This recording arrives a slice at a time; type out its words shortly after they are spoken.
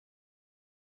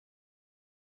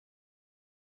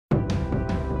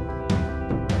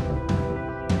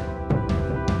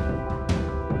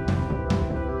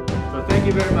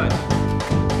you very much.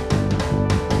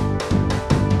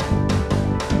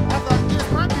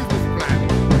 Here's my business plan.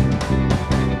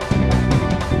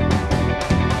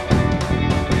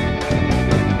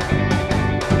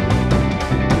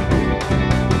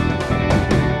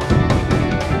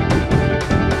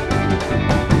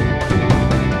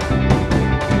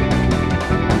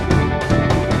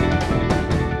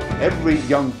 Every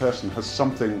young person has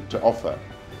something to offer.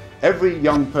 Every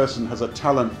young person has a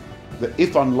talent that,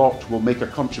 if unlocked, will make a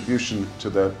contribution to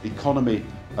the economy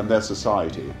and their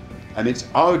society. And it's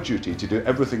our duty to do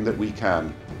everything that we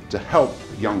can to help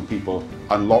young people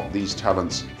unlock these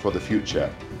talents for the future.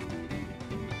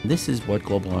 This is what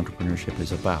global entrepreneurship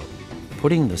is about.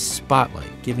 Putting the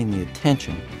spotlight, giving the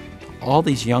attention to all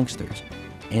these youngsters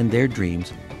and their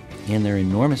dreams and their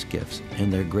enormous gifts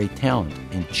and their great talent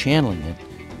and channeling it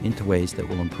into ways that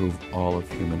will improve all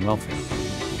of human welfare.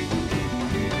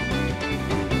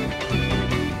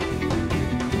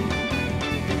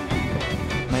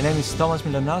 My name is Thomas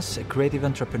Milanas, a creative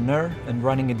entrepreneur and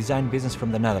running a design business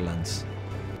from the Netherlands.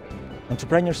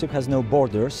 Entrepreneurship has no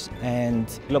borders, and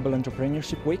Global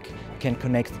Entrepreneurship Week can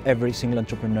connect every single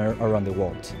entrepreneur around the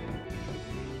world.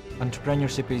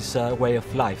 Entrepreneurship is a way of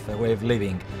life, a way of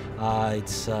living.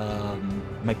 It's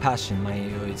my passion,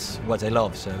 it's what I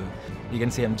love, so you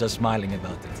can see I'm just smiling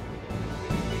about it.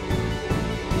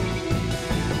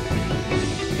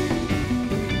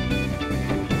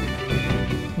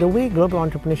 The way Global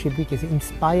Entrepreneurship Week has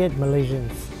inspired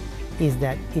Malaysians is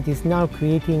that it is now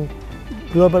creating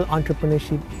Global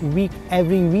Entrepreneurship Week,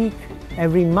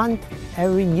 every month,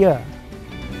 every year.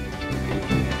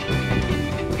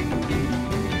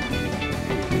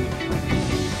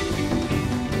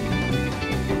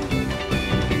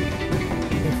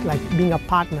 It's like being a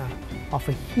partner of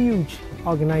a huge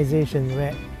organization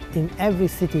where in every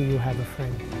city you have a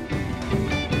friend.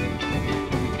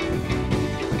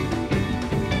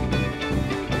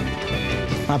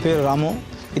 నా పేరు రాము.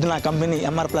 ఇది నా company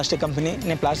MR plastic company.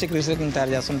 నేను plastic recycling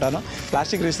తయారు చేస్తుంటాను.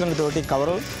 Plastic recycling తోటి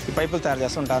cover, ఈ పైపులు తయారు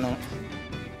చేస్తుంటాను.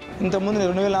 ఇంతకుముందు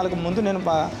 2004 ముందు నేను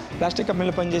ప్లాస్టిక్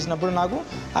కంపెనీలో పనిచేసినప్పుడు నాకు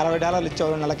 $60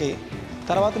 ఇచ్చేవారు నెలకి.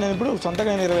 తర్వాత నేను ఇప్పుడు సొంతగా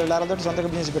 $20,000 తోటి సొంతగా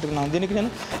బిజినెస్ పెట్టుకున్నాను. దీనికి నేను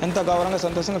ఎంతో గౌరవంగా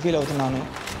సంతోషంగా ఫీల్ అవుతున్నాను.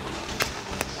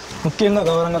 ముఖ్యంగా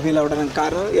గౌరవంగా ఫీల్ అవ్వడానికి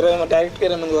కారణం డైరెక్ట్గా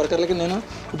 20 మంది వర్కర్లకి నేను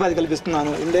ఉపాధి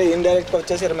కల్పిస్తున్నాను. ఇండైరెక్ట్గా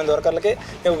వచ్చేసి 20 మంది వర్కర్లకి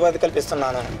నేను ఉపాధి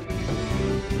కల్పిస్తున్నాను.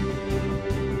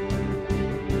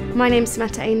 My name's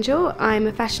Samantha Angel. I'm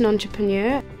a fashion entrepreneur.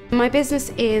 My business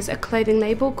is a clothing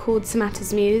label called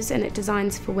Samantha's Muse, and it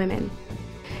designs for women.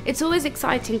 It's always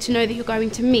exciting to know that you're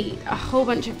going to meet a whole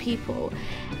bunch of people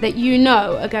that you know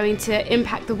are going to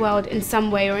impact the world in some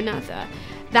way or another.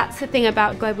 That's the thing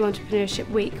about Global Entrepreneurship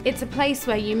Week. It's a place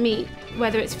where you meet,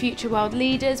 whether it's future world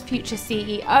leaders, future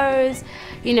CEOs,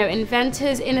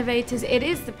 inventors, innovators. It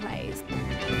is the place.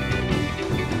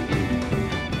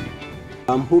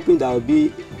 I'm hoping that I'll be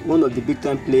one of the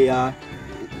big-time players,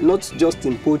 not just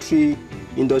in poultry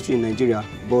industry in Nigeria,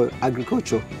 but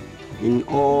agriculture in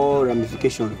all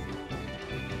ramifications.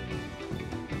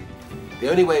 The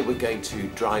only way we're going to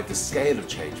drive the scale of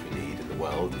change we need in the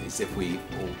world is if we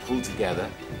all pull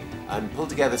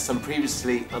together some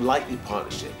previously unlikely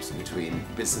partnerships between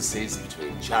businesses,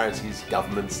 between charities,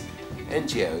 governments,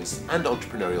 NGOs and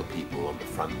entrepreneurial people on the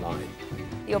front line.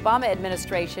 The Obama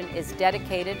administration is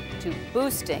dedicated to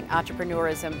boosting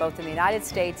entrepreneurism both in the United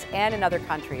States and in other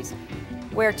countries,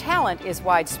 where talent is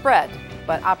widespread,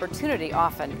 but opportunity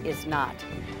often is not.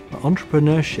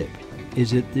 Entrepreneurship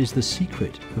is the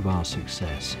secret of our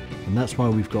success, and that's why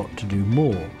we've got to do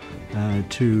more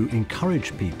to encourage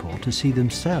people to see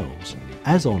themselves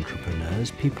as entrepreneurs,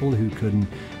 people who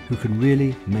can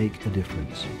really make a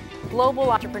difference. Global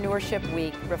Entrepreneurship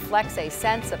Week reflects a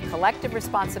sense of collective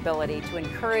responsibility to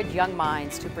encourage young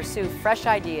minds to pursue fresh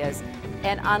ideas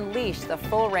and unleash the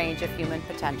full range of human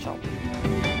potential.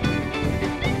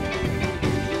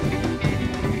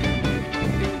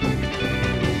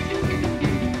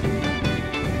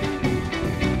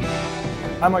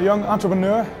 I'm a young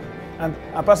entrepreneur and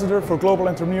ambassador for Global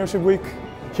Entrepreneurship Week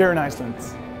here in Iceland.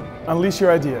 Unleash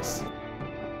your ideas.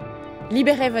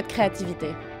 Libérez votre créativité.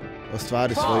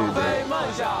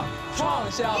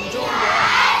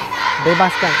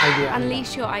 Bebaskan idea.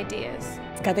 Unleash your ideas.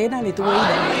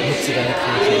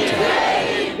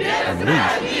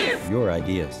 Unleash your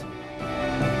ideas.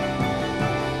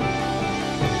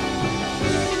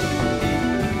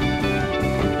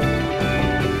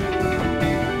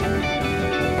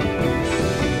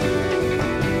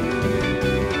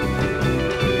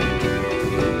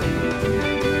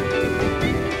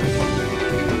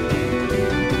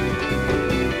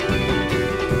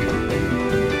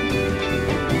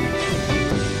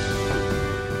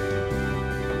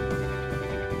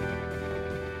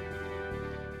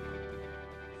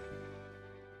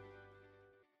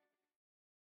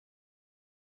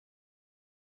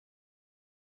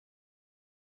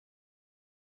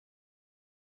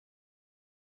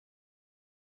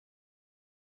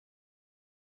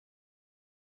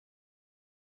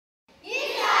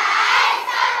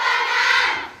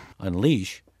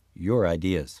 Unleash your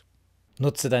ideas.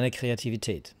 Nutze deine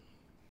Kreativität.